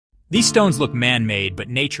These stones look man-made, but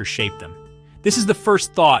nature shaped them. This is the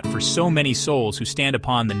first thought for so many souls who stand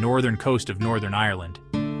upon the northern coast of Northern Ireland.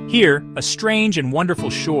 Here, a strange and wonderful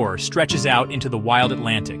shore stretches out into the wild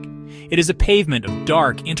Atlantic. It is a pavement of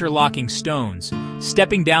dark, interlocking stones,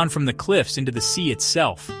 stepping down from the cliffs into the sea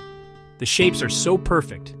itself. The shapes are so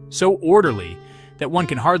perfect, so orderly, that one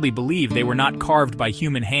can hardly believe they were not carved by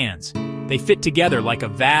human hands. They fit together like a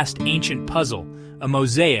vast, ancient puzzle, a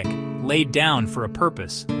mosaic laid down for a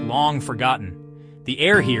purpose, long forgotten. The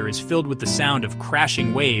air here is filled with the sound of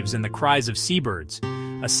crashing waves and the cries of seabirds,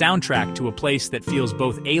 a soundtrack to a place that feels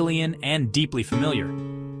both alien and deeply familiar.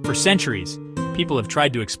 For centuries, people have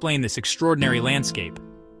tried to explain this extraordinary landscape.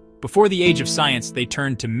 Before the age of science, they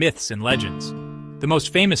turned to myths and legends. The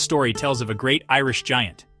most famous story tells of a great Irish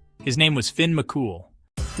giant. His name was Finn McCool.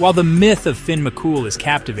 While the myth of Finn McCool is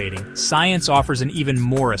captivating, science offers an even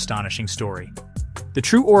more astonishing story. The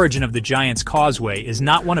true origin of the giant's Causeway is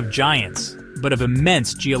not one of giants, but of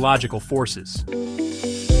immense geological forces.